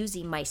was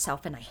abusing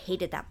myself, and I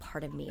hated that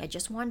part of me. I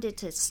just wanted it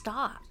to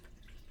stop.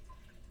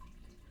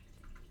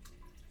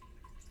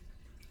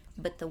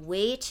 But the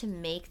way to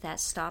make that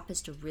stop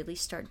is to really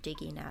start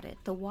digging at it.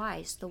 The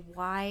whys, the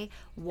why,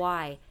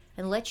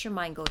 and let your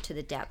mind go to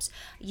the depths.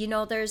 You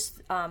know, there's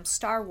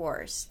Star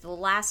Wars, the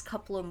last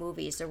couple of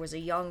movies, there was a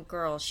young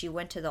girl. She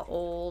went to the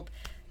old,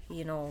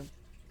 I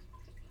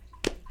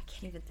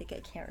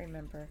can't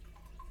remember.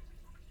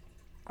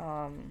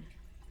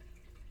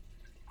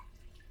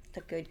 The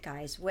good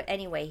guys.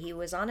 Anyway, he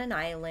was on an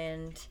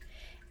island,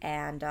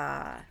 and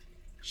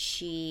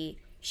she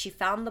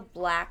found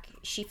like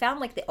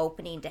the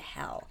opening to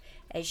hell.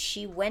 As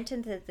she went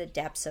into the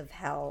depths of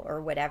hell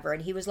or whatever,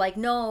 and he was like,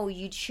 no,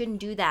 you shouldn't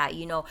do that.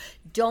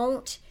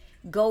 Don't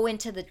go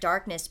into the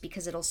darkness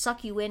because it'll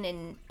suck you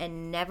in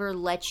and never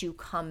let you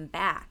come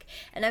back.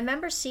 And I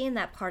remember seeing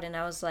that part and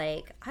I was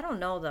like, I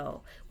don't know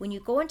though. When you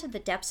go into the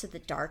depths of the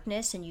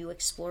darkness and you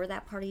explore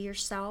that part of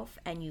yourself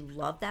and you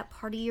love that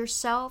part of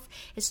yourself,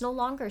 it's no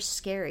longer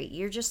scary.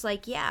 You're just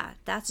like, yeah,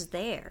 that's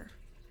there.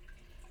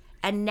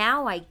 And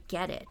now I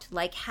get it.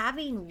 Like,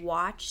 having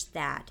watched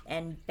that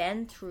and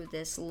been through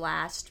this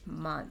last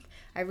month,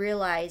 I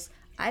realized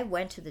I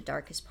went to the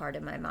darkest part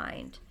of my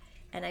mind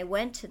and I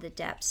went to the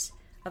depths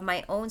of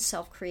my own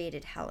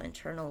self-created hell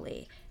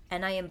internally,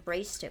 and I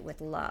embraced it with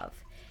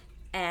love,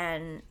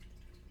 and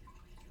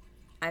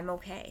I'm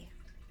okay.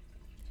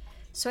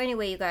 So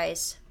anyway, you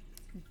guys,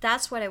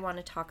 that's what I want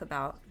to talk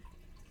about,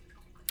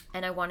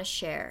 and I want to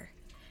share,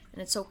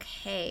 and it's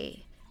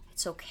okay.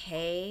 It's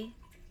okay.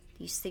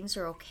 These things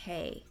are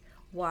okay.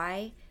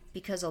 Why?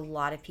 Because a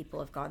lot of people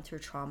have gone through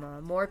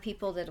trauma. More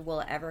people that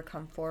will ever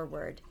come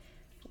forward.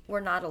 We're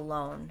not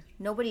alone.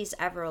 Nobody's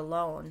ever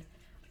alone.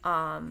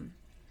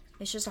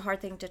 It's just a hard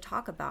thing to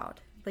talk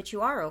about, but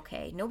you are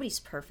okay. Nobody's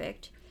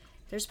perfect.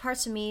 There's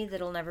parts of me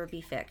that'll never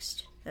be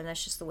fixed, and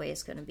that's just the way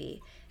it's going to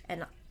be.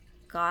 And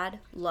God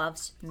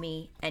loves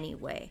me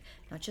anyway.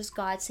 Not just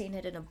God saying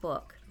it in a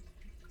book.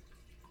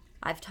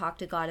 I've talked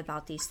to God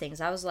about these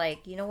things. I was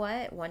like, you know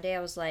what? One day I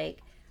was like,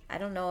 I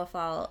don't know if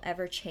I'll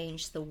ever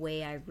change the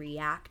way I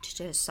react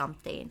to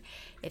something.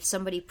 If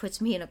somebody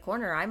puts me in a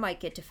corner, I might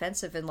get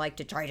defensive and like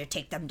to try to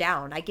take them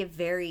down. I get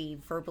very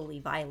verbally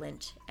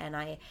violent and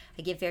I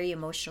get very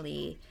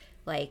emotionally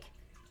like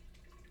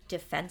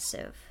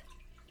defensive.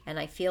 And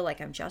I feel like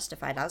I'm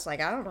justified. I was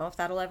like, I don't know if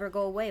that'll ever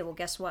go away. Well,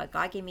 guess what?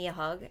 God gave me a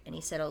hug and he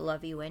said, I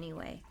love you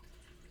anyway.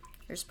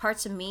 There's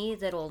parts of me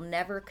that'll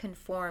never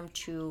conform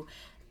to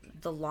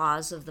the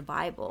laws of the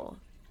Bible.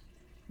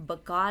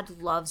 But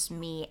God loves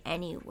me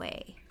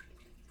anyway.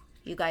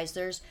 You guys,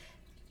 there's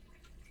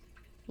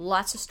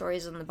lots of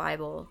stories in the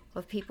Bible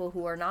of people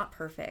who are not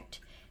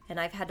perfect. And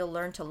I've had to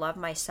learn to love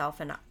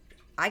myself. And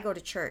I go to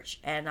church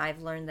and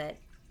I've learned that,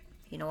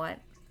 you know what?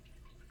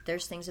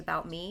 There's things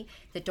about me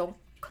that don't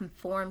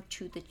conform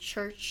to the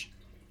church,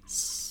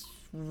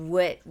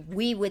 what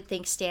we would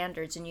think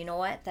standards. And you know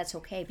what? That's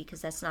okay,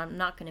 because I'm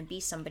not going to be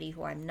somebody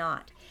who I'm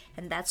not.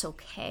 And that's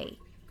okay.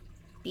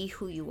 Be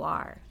who you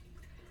are.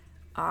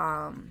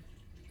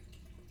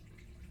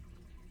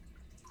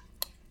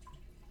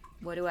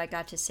 What do I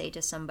got to say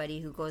to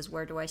somebody who goes,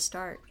 where do I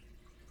start?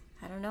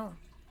 I don't know.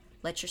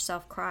 Let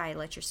yourself cry.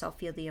 Let yourself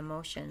feel the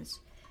emotions.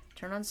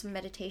 Turn on some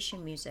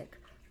meditation music.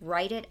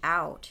 Write it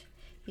out.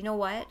 You know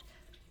what?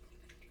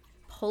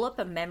 Pull up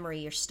a memory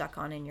you're stuck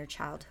on in your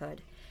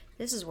childhood.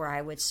 This is where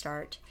I would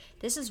start.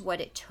 This is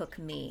what it took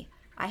me.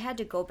 I had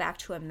to go back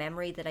to a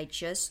memory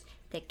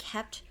that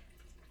kept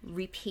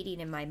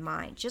repeating in my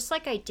mind. Just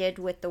like I did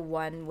with the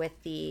one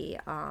with the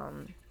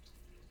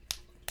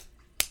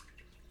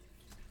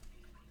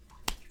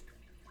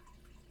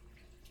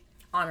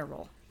honor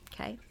roll.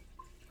 Okay?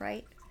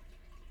 Right?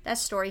 That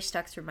story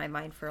stuck through my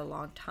mind for a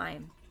long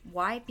time.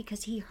 Why?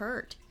 Because he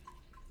hurt.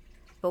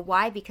 But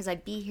why? Because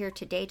I'd be here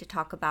today to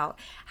talk about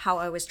how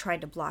I was trying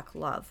to block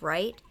love,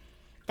 right?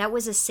 That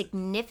was a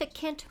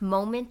significant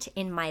moment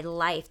in my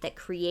life that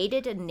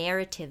created a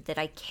narrative that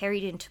I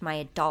carried into my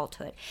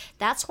adulthood.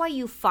 That's why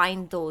you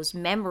find those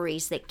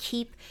memories that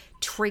keep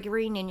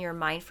triggering in your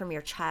mind from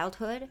your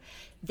childhood.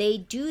 They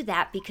do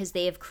that because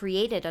they have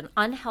created an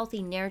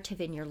unhealthy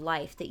narrative in your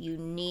life that you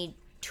need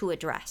to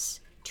address,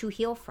 to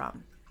heal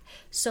from.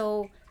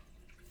 So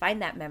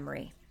find that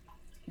memory.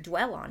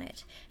 Dwell on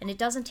it. And it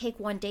doesn't take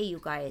one day,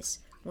 you guys.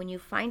 When you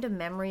find a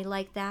memory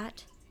like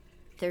that,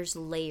 there's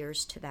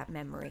layers to that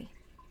memory.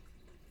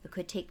 It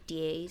could take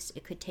days,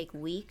 it could take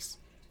weeks,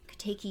 it could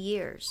take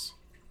years.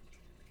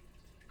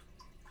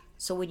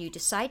 So when you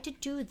decide to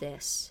do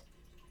this,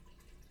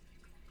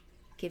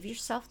 give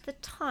yourself the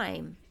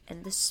time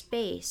and the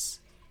space,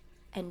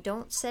 and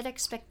don't set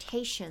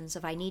expectations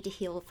of I need to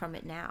heal from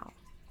it now.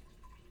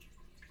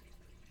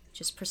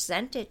 Just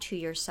present it to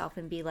yourself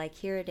and be like,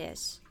 here it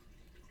is.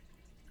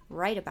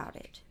 Write about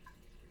it.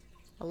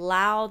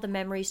 Allow the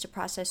memories to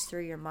process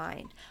through your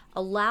mind.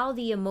 Allow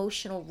the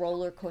emotional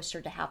roller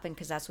coaster to happen,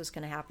 because that's what's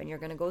going to happen. You're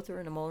going to go through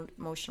an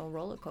emotional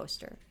roller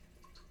coaster.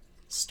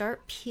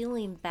 Start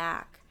peeling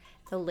back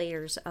the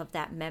layers of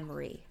that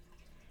memory.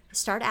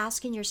 Start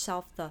asking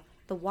yourself the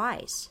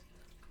whys.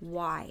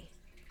 Why?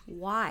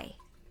 Why?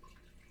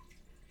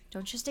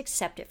 Don't just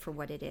accept it for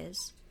what it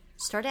is.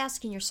 Start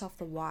asking yourself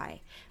the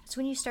why. That's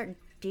when you start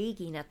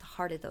digging at the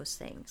heart of those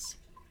things.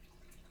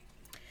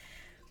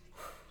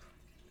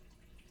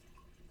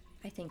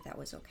 I think that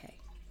was okay.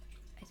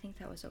 I think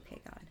that was okay,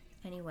 God.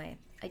 Anyway,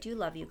 I do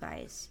love you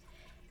guys.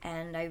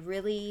 And I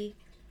really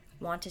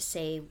want to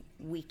say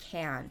we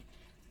can.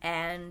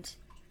 And,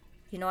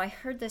 you know, I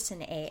heard this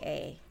in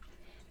AA.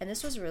 And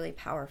this was really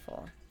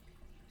powerful.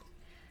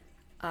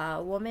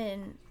 A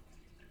woman,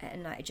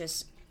 and I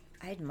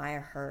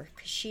admire her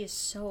because she is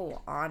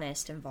so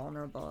honest and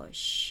vulnerable.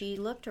 She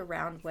looked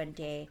around one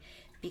day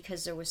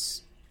because there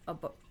was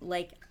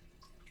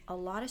a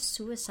lot of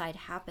suicide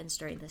happens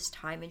during this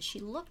time, and she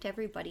looked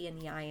everybody in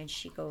the eye and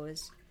she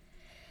goes,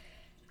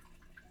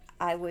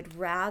 I would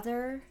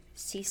rather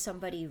see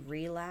somebody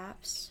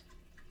relapse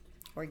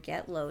or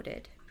get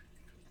loaded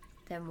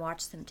than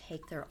watch them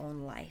take their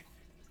own life.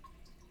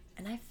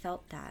 And I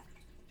felt that.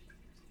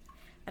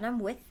 And I'm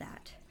with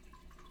that.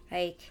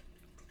 Like,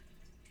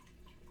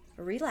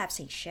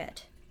 relapsing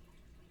shit.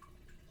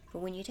 But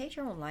when you take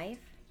your own life,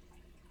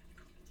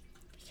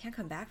 you can't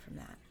come back from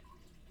that.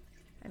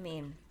 I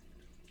mean,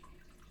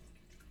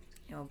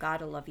 you know,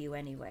 God will love you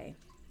anyway.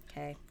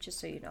 Okay? Just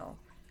so you know.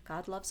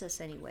 God loves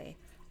us anyway.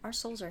 Our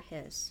souls are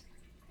His.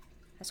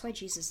 That's why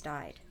Jesus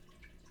died.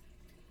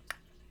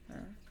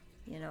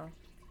 You know,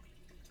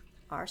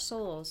 our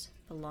souls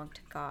belong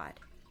to God.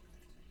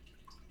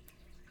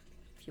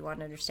 If you want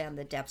to understand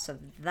the depths of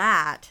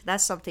that,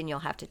 that's something you'll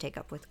have to take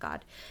up with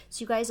God.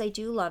 So you guys, I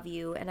do love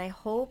you, and I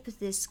hope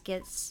this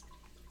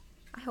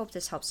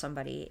helps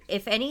somebody.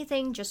 If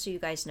anything, just so you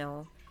guys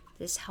know,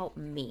 this helped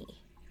me.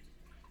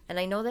 And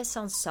I know that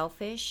sounds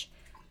selfish,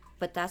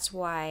 but that's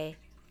why,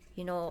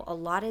 you know, a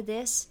lot of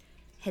this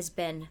has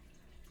been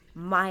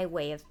my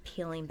way of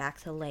peeling back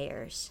the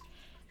layers.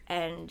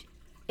 And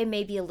it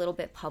may be a little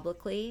bit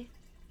publicly,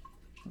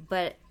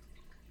 but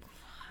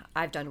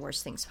I've done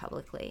worse things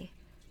publicly.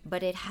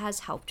 But it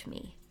has helped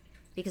me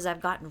because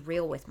I've gotten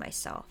real with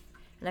myself,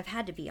 and I've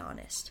had to be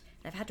honest,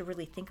 and I've had to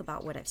really think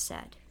about what I've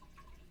said.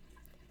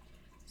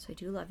 So I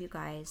do love you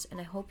guys, and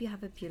I hope you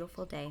have a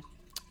beautiful day.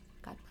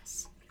 God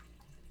bless.